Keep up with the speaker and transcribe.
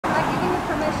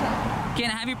Can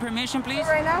I have your permission, please?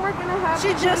 Right now we're gonna have.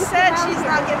 She just said she's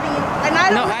not giving you. And I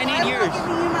don't. No, I need yours. I'm not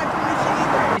giving you my permission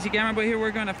either. Easy camera boy here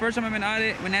working on the First Amendment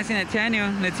audit. We're asking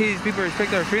Nathaniel. Let's see these people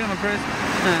respect our freedom of press.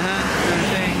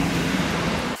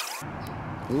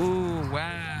 Ooh,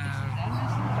 wow.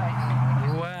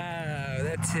 Wow,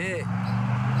 that's it.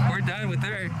 We're done with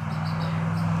her.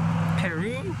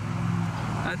 Peru?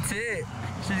 That's it.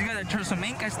 She's gonna throw some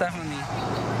Inca stuff on me.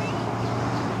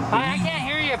 I can't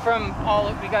hear you from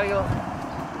all. We gotta go. Is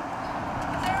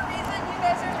there a reason you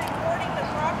guys are recording the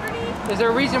property? Is there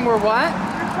a reason we're what?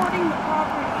 Recording the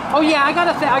property. Oh yeah, I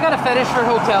got a fetish for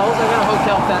hotels. I got a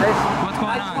hotel fetish. What's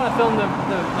going on? I just want to film the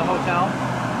hotel.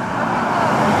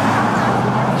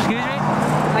 Excuse me?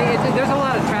 There's a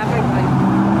lot of traffic. We're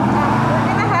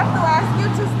gonna have to ask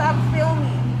you to stop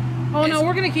filming. Oh no,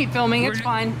 we're gonna keep filming. It's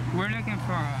fine. We're looking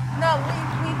for No,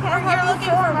 we can't have you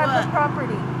film at the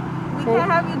property. We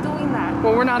can't have you doing that.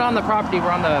 Well, we're not on the property.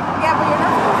 We're on the. Yeah, but you're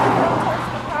not supposed to film towards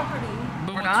the property.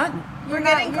 But We're not. We're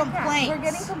getting complaints. We're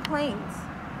getting complaints.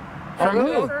 From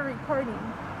who? For recording.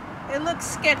 It looks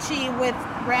sketchy with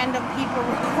random people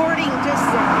recording just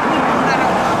people that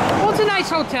are. Well, it's a nice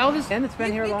hotel. It's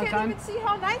been here a long time. You can't even see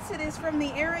how nice it is from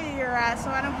the area you're at, so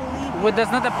I don't believe you. Well,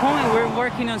 that's not the point. We're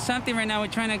working on something right now. We're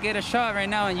trying to get a shot right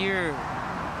now, and you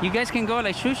guys can go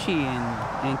like sushi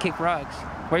and kick rocks.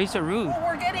 Why are you so rude? Well,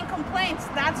 we're getting complaints.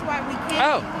 That's why we can't.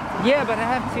 Oh, yeah, but I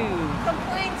have to.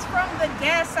 Complaints from the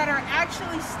guests that are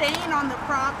actually staying on the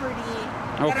property.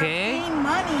 That are paying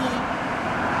money.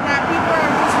 That people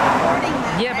are just recording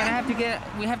them. Yeah, but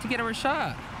we have to get our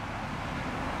shot.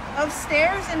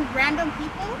 Upstairs and random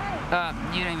people?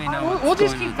 You don't even know. We'll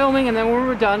just keep filming, and then when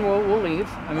we're done, we'll leave.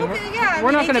 I mean, okay, yeah.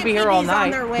 We're not going to be here all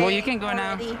night. Well, you can go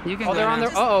now. You can go they're now. on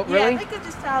their. Oh, really? Yeah, we could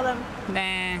just tell them.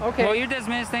 Nah. Okay. Well, you're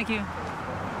dismissed. Thank you.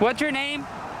 What's your name?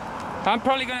 I'm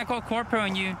probably gonna call corporate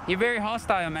on you. You're very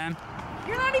hostile, man.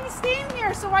 You're not even staying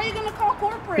here, so why are you gonna call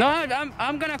corporate? No,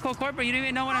 I'm gonna call corporate. You don't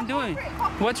even know what I'm doing.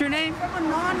 What's your name? From a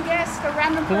non-guest, a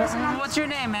random person. What's your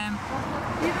name, ma'am?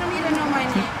 You don't need to know my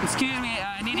name. Excuse me,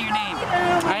 I need your name.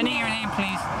 I need your name,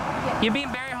 please. You're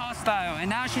being very hostile, and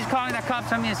now she's calling the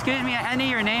cops on me. Excuse me, I need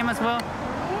your name as well.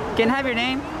 Can I have your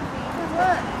name?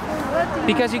 What?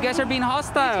 Because you guys are being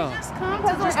hostile. Just come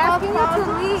to just asking you to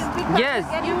leave because yes.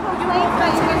 You complained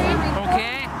that you're going to record.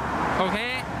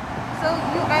 Okay. So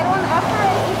I don't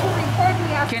authorize you to record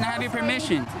me. Can I have your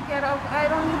permission? I don't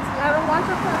want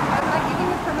your permission. I'm not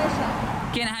giving you permission.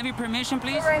 Can I have your permission,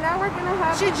 please? So right now we're gonna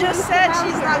have. She just said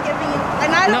she's not giving you.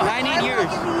 And I don't. No, I need yours.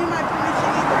 I'm not giving you my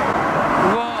permission either.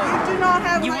 Well, you do not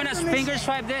have you my want to permission. finger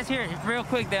swipe this here, real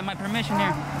quick? That my permission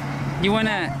here. You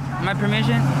wanna my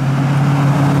permission?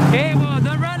 Hey, well,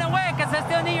 don't run away, because I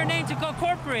still need your name to go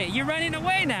corporate. You're running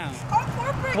away now. Call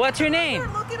corporate. What's your name?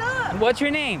 Look it up. What's your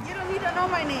name? You don't need to know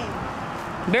my name.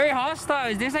 Very hostile.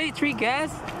 Is this how you treat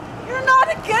guests? You're not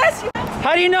a guest.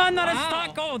 How do you know I'm not a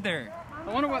stockholder? I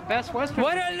wonder what Best Western.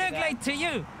 What do I look like to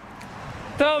you?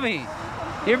 Tell me.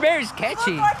 You're very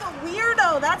sketchy. You look like a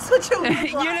weirdo. That's what you look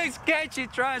like. You look sketchy,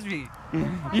 trust me.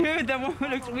 You're the one who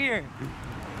looks weird.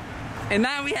 And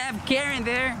now we have Karen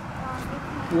there.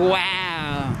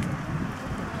 Wow.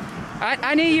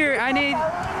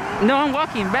 No, I'm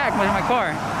walking back with my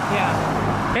car. Yeah.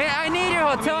 Hey, I need your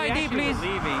hotel ID, please.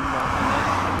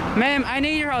 Ma'am, I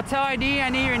need your hotel ID. I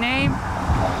need your name.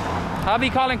 I'll be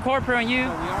calling corporate on you. We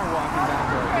are walking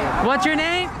back. What's your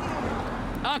name?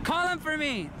 Call him for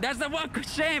me. That's the walk of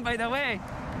shame, by the way.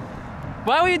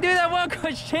 Why would you do that walk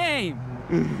of shame?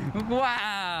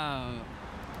 Wow.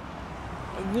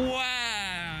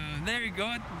 Wow. There you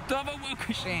go. Double walk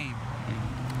of shame.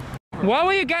 Why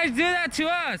would you guys do that to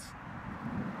us?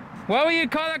 Why would you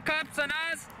call the cops on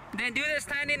us? Then do the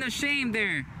standing of shame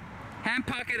there. Hand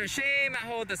pocket of shame. I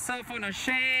hold the cell phone of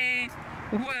shame.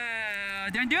 Wow.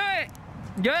 Don't do it.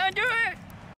 Don't do it.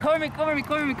 Cover me.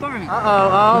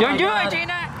 Uh-oh. Don't do it,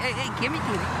 Gina. Hey, give me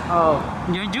to it. Oh.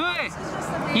 Don't do it.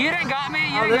 You didn't got me.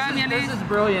 You didn't got me, This is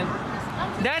brilliant.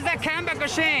 That's a comeback of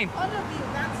shame. All of you,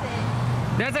 that's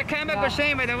it. That's a comeback of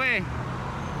shame, by the way.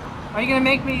 Are you gonna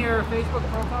make me your Facebook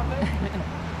profile pic?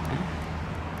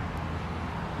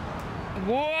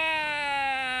 Wow.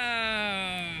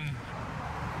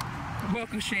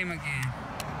 Walk of shame again.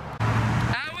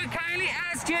 I would kindly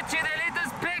ask you to delete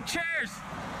those pictures.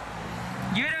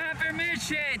 You don't have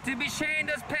permission to be sharing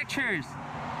those pictures.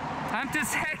 I'm too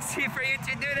sexy for you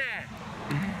to do that.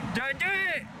 Don't do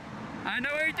it. I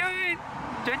know what you're doing.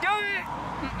 Don't do it.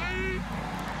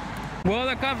 Well,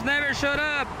 the cops never showed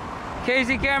up.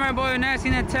 Casey camera boy, nasty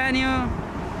Nathaniel.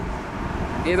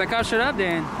 If the cops showed up,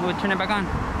 then we'll turn it back on.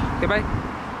 Goodbye.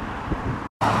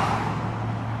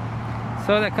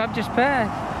 So the cop just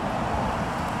passed.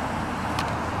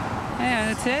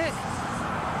 Yeah, that's it.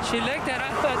 She looked at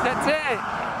us, that's it.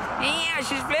 Yeah,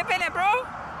 she's flipping it, bro.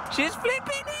 She's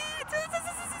flipping it.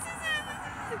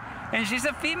 And she's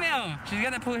a female. She's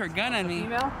gonna pull her gun on me.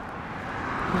 Female?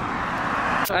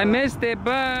 I missed it,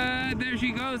 but there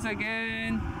she goes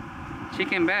again. She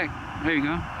came back. There you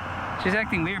go. She's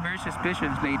acting weird, very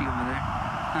suspicious lady over there.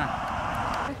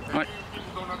 Huh. What?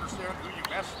 People don't understand who you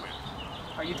mess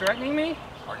with. Are you threatening me?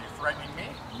 Are you threatening me?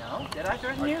 No. Did I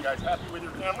threaten Are you? you guys happy with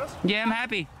your cameras? Yeah, I'm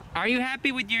happy. Are you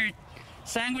happy with your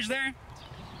sandwich there?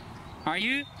 Are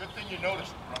you? Good thing you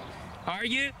noticed, bro. Are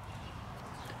you?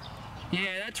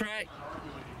 Yeah, that's right.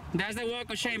 That's the walk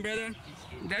of shame, brother.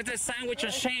 That's the sandwich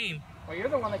of shame. Well, you're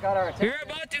the one that got our attention. You're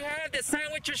about to have the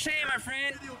sandwich of shame, my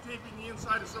friend. Videotaping the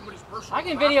inside of somebody's personal I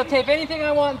can property. videotape anything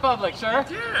I want in public, sir.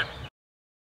 Yeah.